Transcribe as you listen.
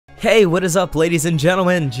Hey, what is up, ladies and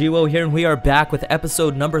gentlemen? Geewhoa here, and we are back with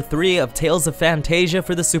episode number 3 of Tales of Phantasia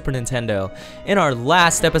for the Super Nintendo. In our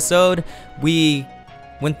last episode, we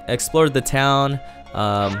explored the town.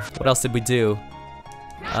 What else did we do?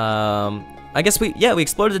 I guess we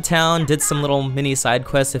explored the town, did some little mini side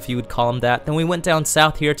quests, if you would call them that. Then we went down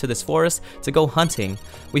south here to this forest to go hunting.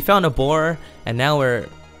 We found a boar, and now we're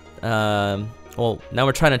trying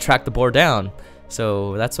to track the boar down.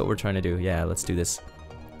 So that's what we're trying to do. Yeah, let's do this.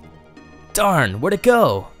 Darn, where'd it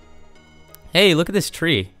go? Hey, look at this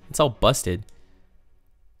tree. It's all busted.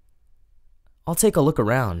 I'll take a look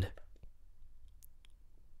around.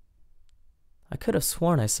 I could have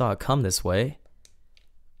sworn I saw it come this way.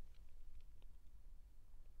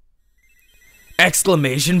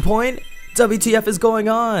 Exclamation point? WTF is going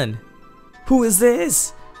on? Who is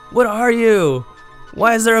this? What are you?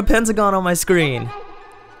 Why is there a pentagon on my screen?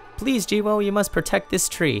 Please, Geewhoa, you must protect this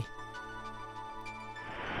tree.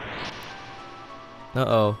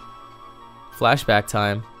 Uh-oh. Flashback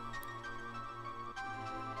time.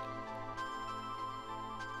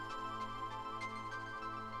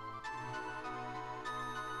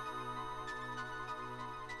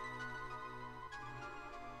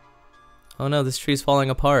 Oh no, this tree's falling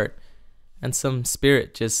apart. And some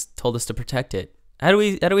spirit just told us to protect it. How do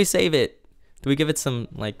we save it? Do we give it some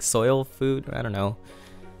like soil food? I don't know.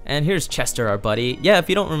 And here's Chester, our buddy. Yeah, if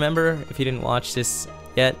you don't remember, if you didn't watch this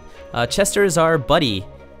yet, Chester is our buddy.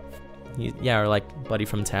 Our like buddy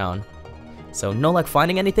from town. So no luck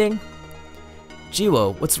finding anything?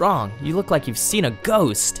 Geewhoa, what's wrong? You look like you've seen a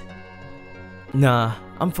ghost. Nah,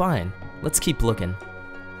 I'm fine. Let's keep looking.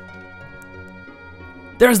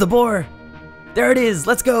 There's the boar! There it is,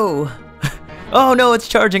 let's go! Oh no, it's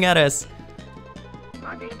charging at us!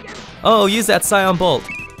 Oh, use that Scion Bolt.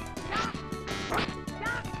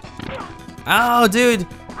 Ow, dude!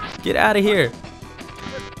 Get out of here!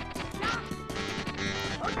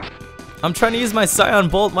 I'm trying to use my Scion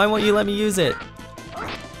Bolt, why won't you let me use it?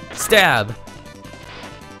 Stab!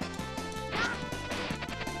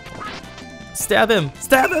 Stab him!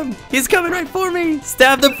 Stab him! He's coming right for me!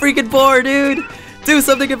 Stab the freaking boar, dude! Do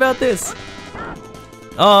something about this!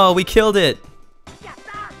 Oh, we killed it!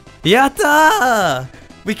 Yatta!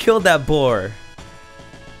 We killed that boar.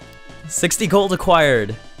 60 gold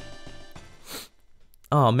acquired.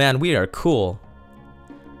 Oh man, we are cool.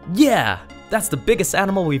 Yeah! That's the biggest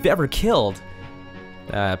animal we've ever killed.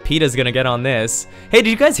 PETA's gonna get on this. Hey, did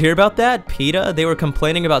you guys hear about that? PETA, they were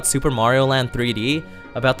complaining about Super Mario Land 3D,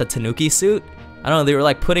 about the Tanuki suit. I don't know, they were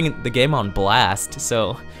like putting the game on blast,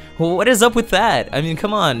 so what is up with that? I mean,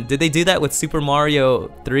 come on, did they do that with Super Mario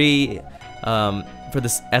 3 for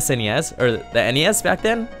the SNES, or the NES back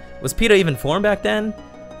then? Was PETA even formed back then?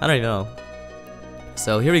 I don't even know.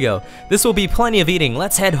 So here we go. This will be plenty of eating,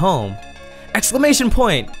 let's head home. Exclamation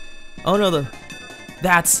point! Oh no,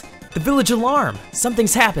 that's the village alarm.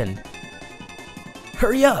 Something's happened.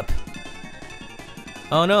 Hurry up.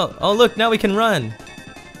 Oh no, oh look, now we can run.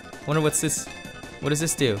 Wonder what's this, what does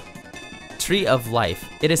this do? Tree of Life.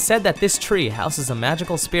 It is said that this tree houses a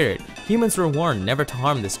magical spirit. Humans were warned never to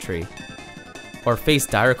harm this tree or face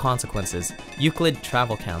dire consequences. Euclid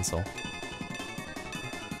Travel Council.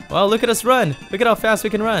 Well, look at us run. Look at how fast we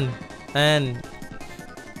can run. And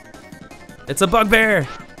it's a bugbear.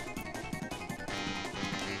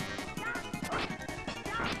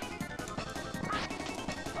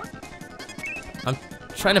 I'm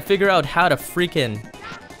trying to figure out how to freaking...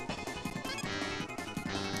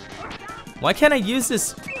 Why can't I use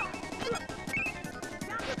this?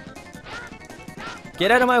 Get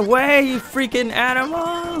out of my way, you freaking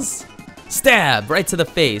animals! Stab right to the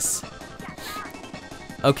face.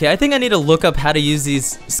 Okay, I think I need to look up how to use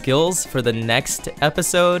these skills for the next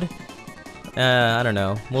episode. I don't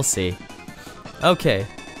know. We'll see. Okay,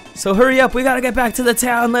 so hurry up. We gotta get back to the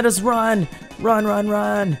town. Let us run. Run, run,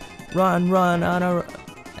 run. Run, run, on a...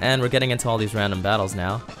 And we're getting into all these random battles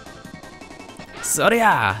now.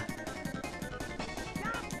 Sorya!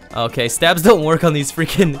 Okay, stabs don't work on these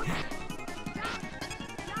freaking...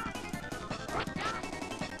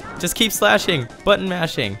 Just keep slashing, button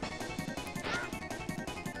mashing.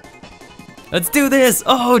 Let's do this!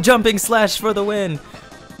 Oh, jumping slash for the win!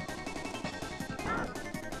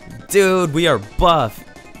 Dude, we are buff.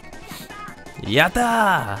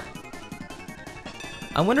 Yatta!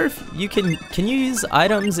 I wonder if you can you use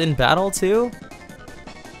items in battle too?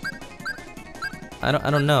 I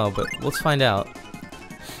don't know, but let's find out.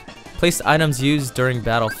 Place items used during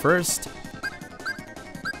battle first.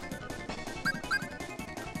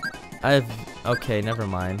 Okay, never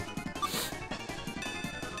mind.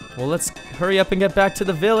 Well, let's hurry up and get back to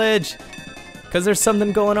the village, cause there's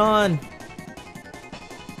something going on.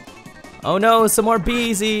 Oh no, some more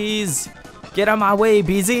beesies! Get out of my way,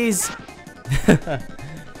 beesies!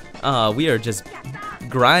 We are just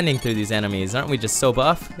grinding through these enemies. Aren't we just so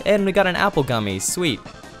buff? And we got an apple gummy. Sweet.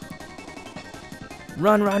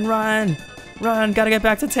 Run, run, run! Run! Gotta get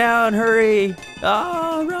back to town! Hurry!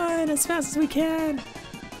 Oh, run as fast as we can!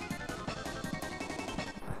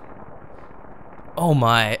 Oh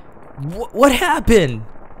my. What happened?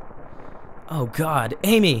 Oh god.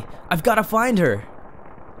 Amy, I've gotta find her.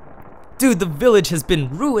 Dude, the village has been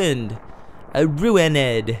ruined.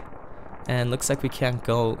 Ruined. And looks like we can't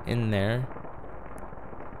go in there.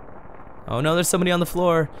 Oh no, there's somebody on the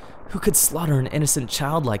floor. Who could slaughter an innocent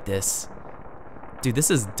child like this? Dude,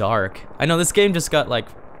 this is dark. I know this game just got like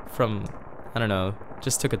from, I don't know,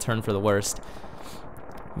 just took a turn for the worst.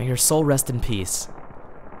 May your soul rest in peace.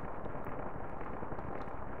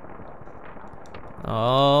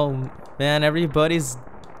 Oh man, everybody's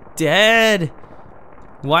dead.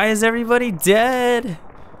 Why is everybody dead?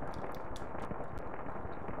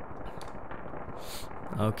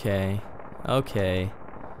 Okay, okay.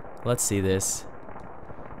 Let's see this.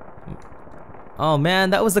 Oh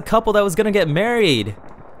man, that was the couple that was gonna get married.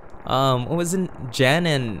 What was it? Jen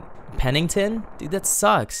and Pennington? Dude, that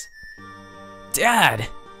sucks. Dad!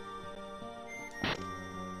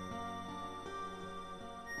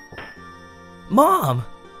 Mom!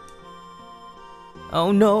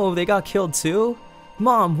 Oh no, they got killed too?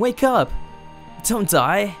 Mom, wake up! Don't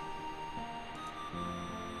die!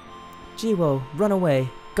 Geewhoa, run away.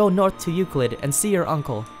 Go north to Euclid and see your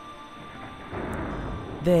uncle.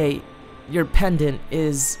 Your pendant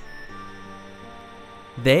is...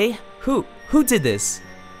 They? Who did this?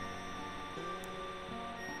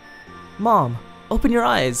 Mom, open your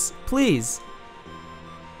eyes, please.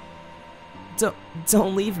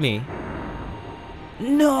 Don't leave me.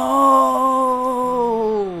 No!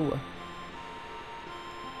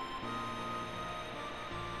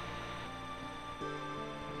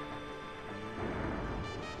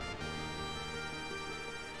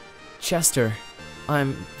 Chester,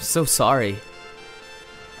 I'm so sorry.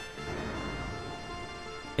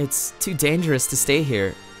 It's too dangerous to stay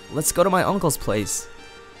here. Let's go to my uncle's place.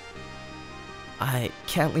 I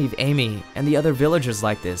can't leave Amy and the other villagers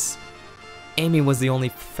like this. Amy was the only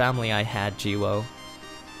family I had, Geewhoa.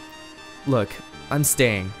 Look, I'm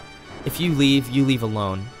staying. If you leave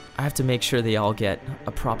alone. I have to make sure they all get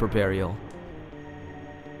a proper burial.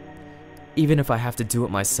 Even if I have to do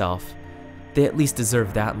it myself, they at least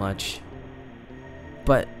deserve that much.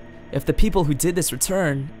 But if the people who did this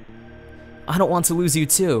return, I don't want to lose you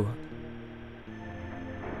too.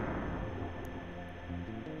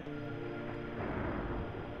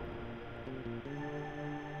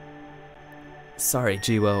 Sorry,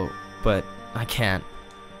 Geewhoa, but I can't.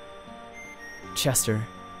 Chester,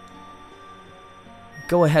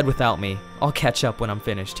 go ahead without me. I'll catch up when I'm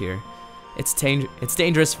finished here. It's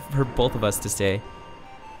dangerous for both of us to stay.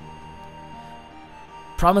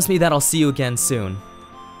 Promise me that I'll see you again soon.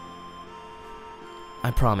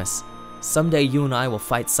 I promise. Someday you and I will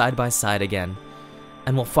fight side by side again,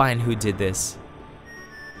 and we'll find who did this.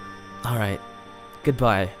 Alright,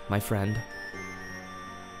 goodbye, my friend.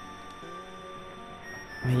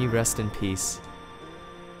 May you rest in peace.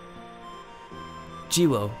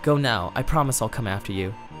 Geewhoa, go now. I promise I'll come after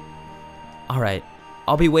you. Alright,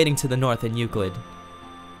 I'll be waiting to the north in Euclid.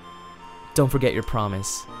 Don't forget your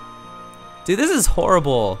promise. Dude, this is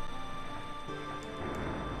horrible.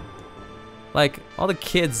 Like, all the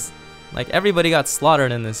kids, like, everybody got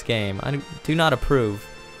slaughtered in this game. I do not approve.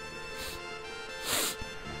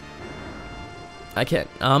 I can't,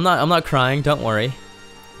 I'm not crying, don't worry.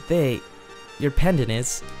 Your pendant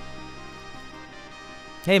is...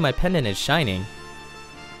 Hey, my pendant is shining.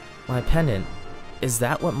 My pendant? Is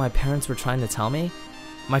that what my parents were trying to tell me?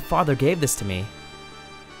 My father gave this to me.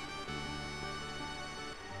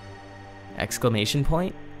 Exclamation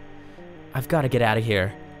point? I've got to get out of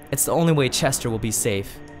here. It's the only way Chester will be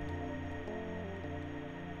safe.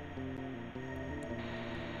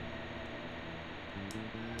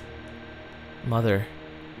 Mother.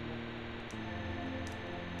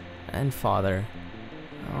 And father.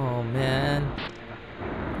 Oh man.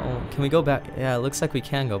 Oh, can we go back? Yeah, it looks like we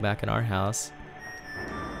can go back in our house.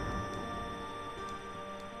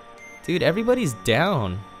 Dude, everybody's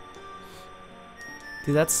down.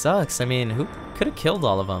 Dude, that sucks. I mean, who could have killed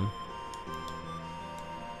all of them?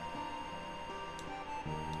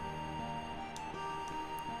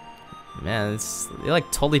 Man, they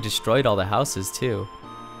like totally destroyed all the houses too.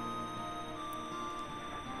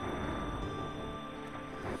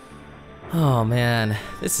 Oh man,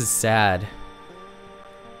 this is sad.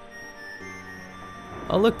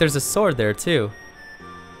 Oh look, there's a sword there too.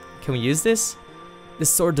 Can we use this? This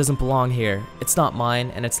sword doesn't belong here. It's not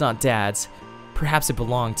mine, and it's not Dad's. Perhaps it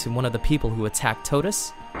belonged to one of the people who attacked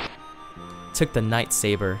Totus? Took the Night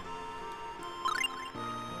Saber.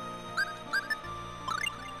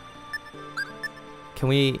 Can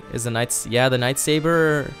we, is the Night, yeah, the Night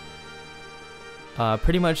Saber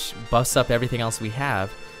pretty much buffs up everything else we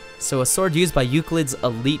have. So a sword used by Euclid's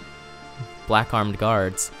elite black armed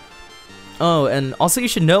guards. Oh, and also you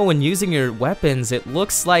should know when using your weapons, it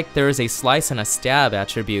looks like there is a slice and a stab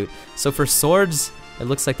attribute. So for swords, it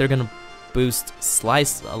looks like they're gonna boost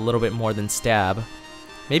slice a little bit more than stab.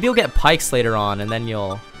 Maybe you'll get pikes later on, and then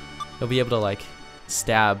you'll be able to like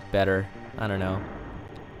stab better. I don't know.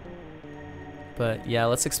 But yeah,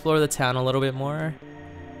 let's explore the town a little bit more.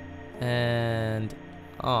 And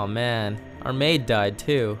oh man, our maid died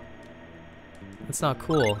too. That's not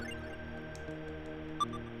cool.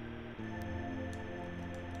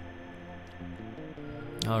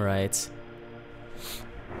 Alright.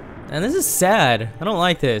 And this is sad. I don't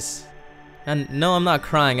like this. And no, I'm not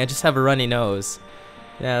crying. I just have a runny nose.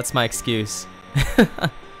 Yeah, that's my excuse.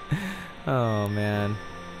 Oh, man.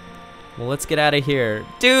 Well, let's get out of here.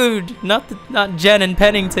 Dude, not Jen and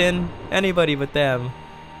Pennington. Anybody but them.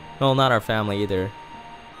 Well, not our family either.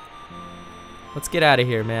 Let's get out of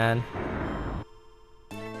here, man.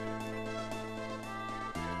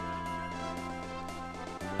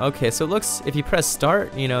 Okay, so it looks, if you press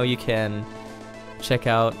start, you know, you can check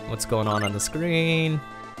out what's going on the screen.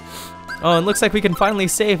 Oh, it looks like we can finally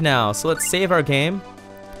save now. So let's save our game.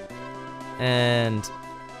 And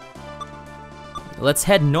let's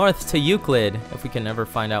head north to Euclid, if we can ever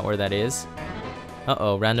find out where that is.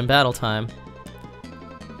 Uh-oh, random battle time.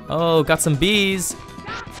 Oh, got some bees.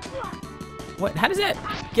 What? How does that?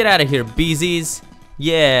 Get out of here, beesies.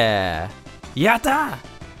 Yeah. Yatta!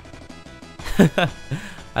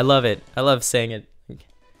 I love it. I love saying it.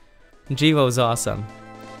 Geewhoa's awesome.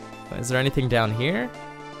 Is there anything down here?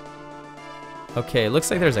 Okay, it looks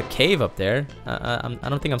like there's a cave up there. I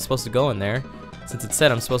don't think I'm supposed to go in there, since it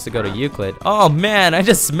said I'm supposed to go to Euclid. Oh man, I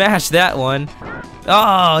just smashed that one.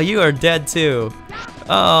 Oh, you are dead too.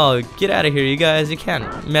 Oh, get out of here, you guys. You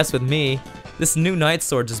can't mess with me. This new Night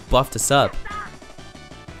Sword just buffed us up.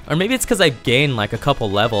 Or maybe it's because I gained like a couple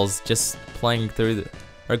levels just playing through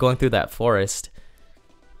or going through that forest.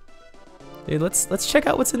 Dude, let's check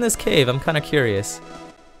out what's in this cave. I'm kind of curious.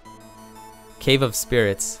 Cave of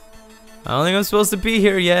Spirits. I don't think I'm supposed to be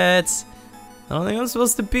here yet. I don't think I'm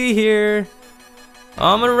supposed to be here.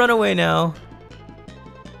 Oh, I'm gonna run away now.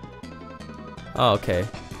 Oh, okay.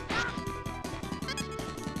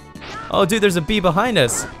 Oh, dude, there's a bee behind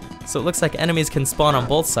us. So it looks like enemies can spawn on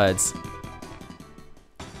both sides.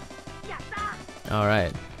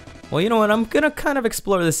 Alright. Well, you know what? I'm gonna kind of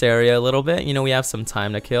explore this area a little bit. You know, we have some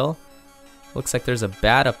time to kill. Looks like there's a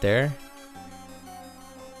bat up there.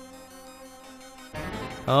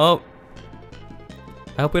 Oh.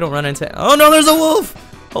 I hope we don't run into... Oh no, there's a wolf!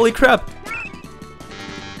 Holy crap!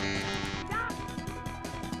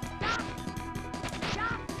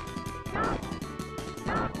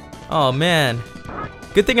 Oh man.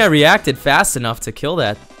 Good thing I reacted fast enough to kill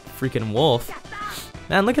that freaking wolf.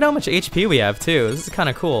 Man, look at how much HP we have too. This is kind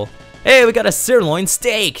of cool. Hey, we got a sirloin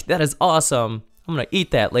steak! That is awesome. I'm gonna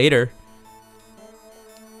eat that later.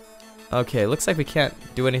 Okay, looks like we can't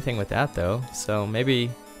do anything with that though. So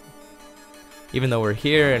maybe, even though we're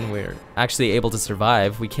here and we're actually able to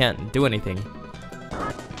survive, we can't do anything.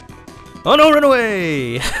 Oh no, run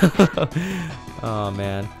away! Oh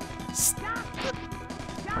man.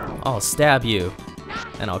 I'll stab you,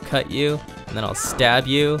 and I'll cut you, and then I'll stab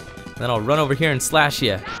you, and then I'll run over here and slash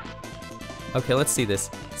you. Okay, let's see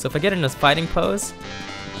this. So if I get in this fighting pose,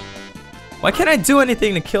 why can't I do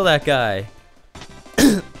anything to kill that guy?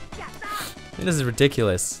 This is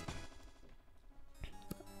ridiculous.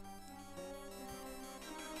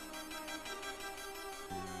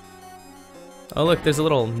 Oh look, there's a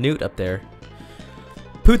little newt up there.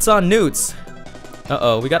 Poots on newts.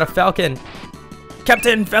 Uh-oh, we got a falcon.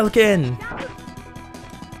 Captain Falcon!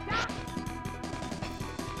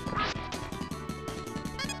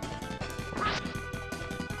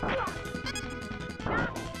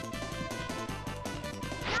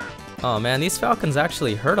 Oh man, these falcons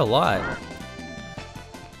actually hurt a lot.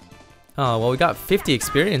 Oh, well we got 50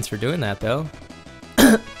 experience for doing that though.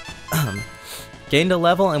 Gained a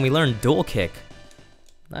level and we learned dual kick.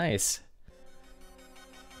 Nice.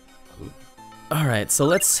 Alright, so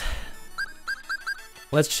let's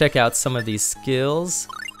check out some of these skills.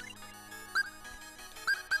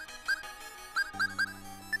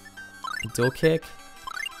 Dual kick.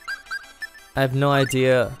 I have no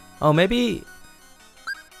idea. Oh, maybe...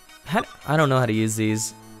 I don't know how to use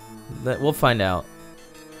these. We'll find out.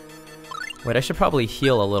 Wait, I should probably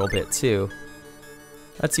heal a little bit too.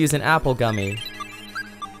 Let's use an apple gummy.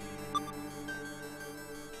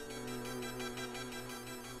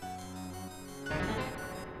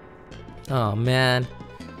 Oh man.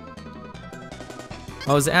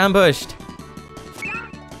 I was ambushed.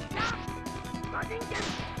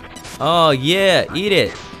 Oh yeah, eat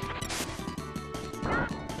it.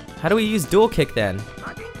 How do we use dual kick then?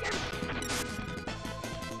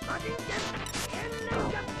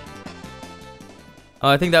 Oh,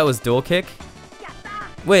 I think that was dual kick.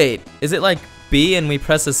 Wait, is it like B and we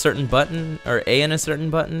press a certain button, or A and a certain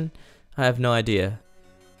button? I have no idea.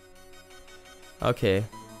 Okay,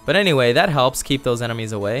 but anyway, that helps keep those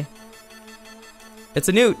enemies away. It's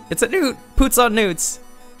a newt! It's a newt! Poots on newts!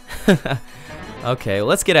 Okay, well,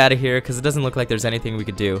 let's get out of here because it doesn't look like there's anything we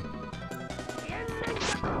could do.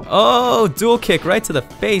 Oh, dual kick right to the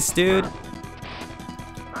face, dude.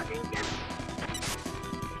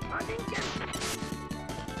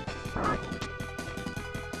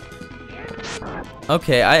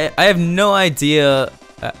 Okay, I have no idea.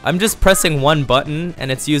 I'm just pressing one button and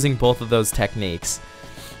it's using both of those techniques.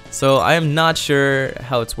 So I am not sure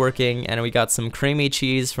how it's working, and we got some creamy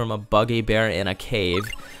cheese from a buggy bear in a cave.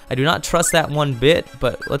 I do not trust that one bit,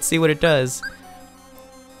 but let's see what it does.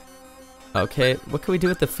 Okay, what can we do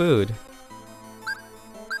with the food?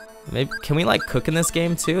 Maybe can we like cook in this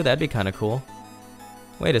game too? That'd be kind of cool.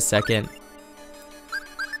 Wait a second.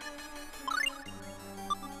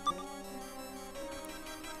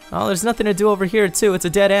 Oh, there's nothing to do over here too. It's a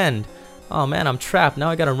dead end. Oh man, I'm trapped. Now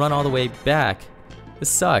I gotta run all the way back. This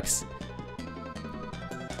sucks.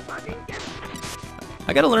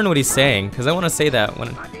 I gotta learn what he's saying, because I want to say that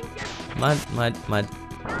when my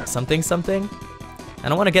something something. I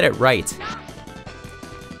don't want to get it right.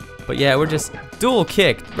 But yeah, we're just dual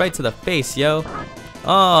kicked right to the face, yo.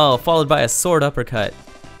 Oh, followed by a sword uppercut.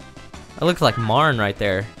 I look like Marn right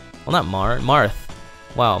there. Well, not Marn, Marth.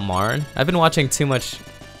 Wow, Marn. I've been watching too much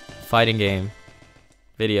fighting game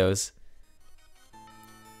videos.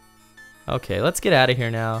 Okay, let's get out of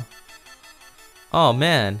here now. Oh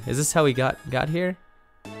man, is this how we got here?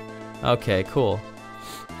 Okay, cool.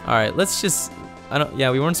 All right, let's just.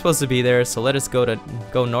 Yeah, we weren't supposed to be there, so let us go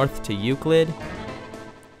north to Euclid.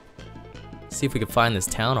 See if we can find this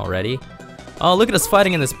town already. Oh, look at us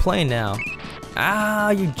fighting in this plane now.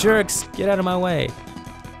 Ah, you jerks! Get out of my way.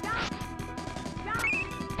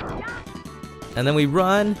 And then we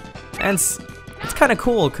run, and it's kind of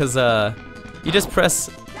cool because you just press.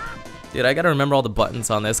 Dude, I gotta remember all the buttons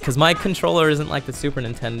on this because my controller isn't like the Super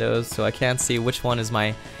Nintendo's, so I can't see which one is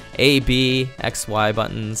my A, B, X, Y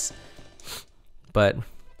buttons. But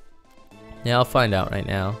yeah, I'll find out right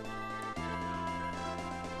now.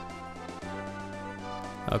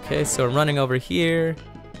 Okay, so we're running over here.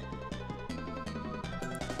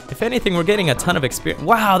 If anything, we're getting a ton of experience.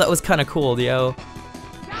 Wow, that was kind of cool, yo.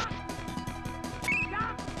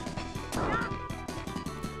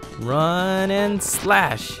 Run and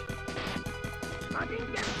slash.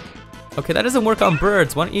 Okay, that doesn't work on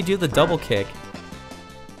birds. Why don't you do the double kick?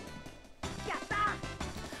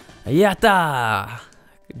 Yatta!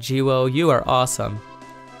 Geewhoa, you are awesome.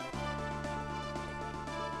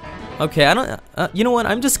 Okay, I don't. You know what?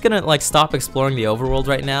 I'm just gonna like stop exploring the overworld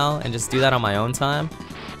right now and just do that on my own time.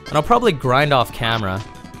 And I'll probably grind off camera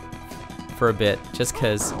for a bit, just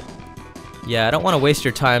cause. Yeah, I don't want to waste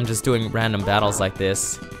your time just doing random battles like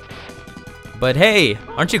this. But hey,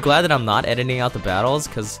 aren't you glad that I'm not editing out the battles?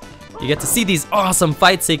 Cause you get to see these awesome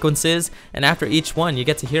fight sequences, and after each one, you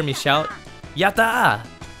get to hear me shout, "Yatta!"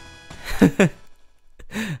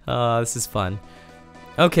 This is fun.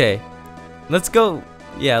 Okay, let's go.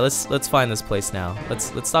 Yeah, let's find this place now.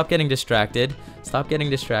 Let's stop getting distracted. Stop getting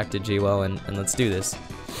distracted, Geewhoa, and let's do this.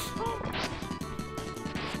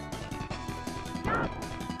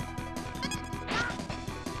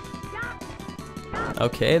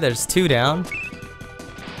 Okay, there's 2 down.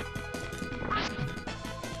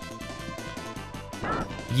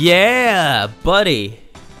 Yeah, buddy.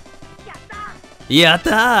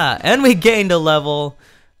 Yatta! And we gained a level.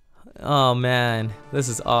 Oh man, this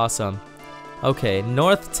is awesome. Okay,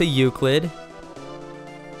 north to Euclid.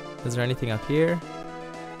 Is there anything up here?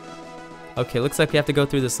 Okay, looks like we have to go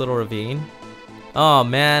through this little ravine. Oh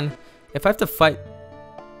man, if I have to fight.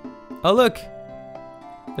 Oh look,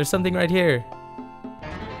 there's something right here.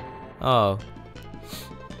 Oh.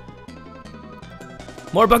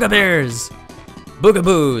 More bugabears!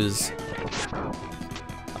 Boogaboos!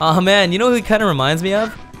 Oh man, you know who he kind of reminds me of?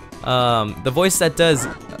 The voice that does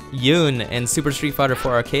Yoon in Super Street Fighter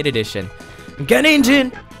 4 Arcade Edition.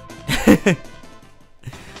 Ganinjin!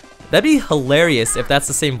 That'd be hilarious if that's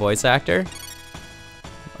the same voice actor.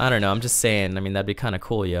 I don't know, I'm just saying. I mean, that'd be kind of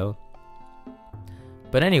cool, yo.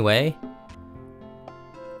 But anyway,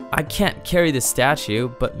 I can't carry this statue,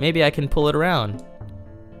 but maybe I can pull it around.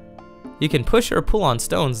 You can push or pull on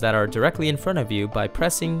stones that are directly in front of you by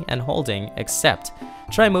pressing and holding, except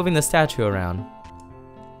try moving the statue around.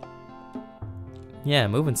 Yeah,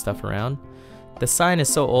 moving stuff around. The sign is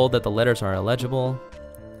so old that the letters are illegible.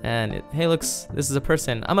 And hey, looks, this is a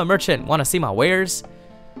person. I'm a merchant. Want to see my wares?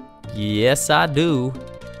 Yes, I do.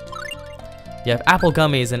 You have apple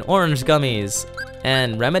gummies and orange gummies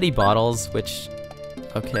and remedy bottles, which,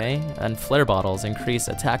 okay, and flare bottles increase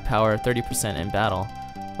attack power 30% in battle.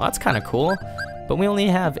 Well, that's kind of cool, but we only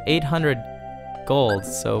have 800 gold,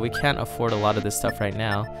 so we can't afford a lot of this stuff right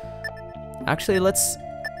now. Actually,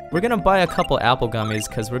 we're gonna buy a couple apple gummies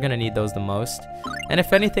because we're gonna need those the most. And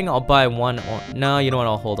if anything, I'll buy one or no, you know what,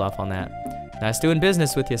 I'll hold off on that. Nice doing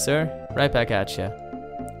business with you, sir. Right back at you.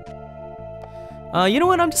 You know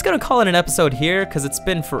what, I'm just gonna call it an episode here because it's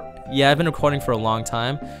been I've been recording for a long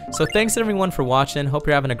time. So thanks everyone for watching. Hope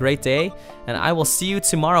you're having a great day, and I will see you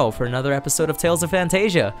tomorrow for another episode of Tales of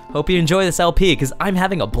Phantasia. Hope you enjoy this LP because I'm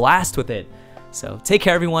having a blast with it. So take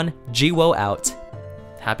care everyone. Geewhoa out.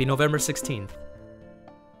 Happy November 16th.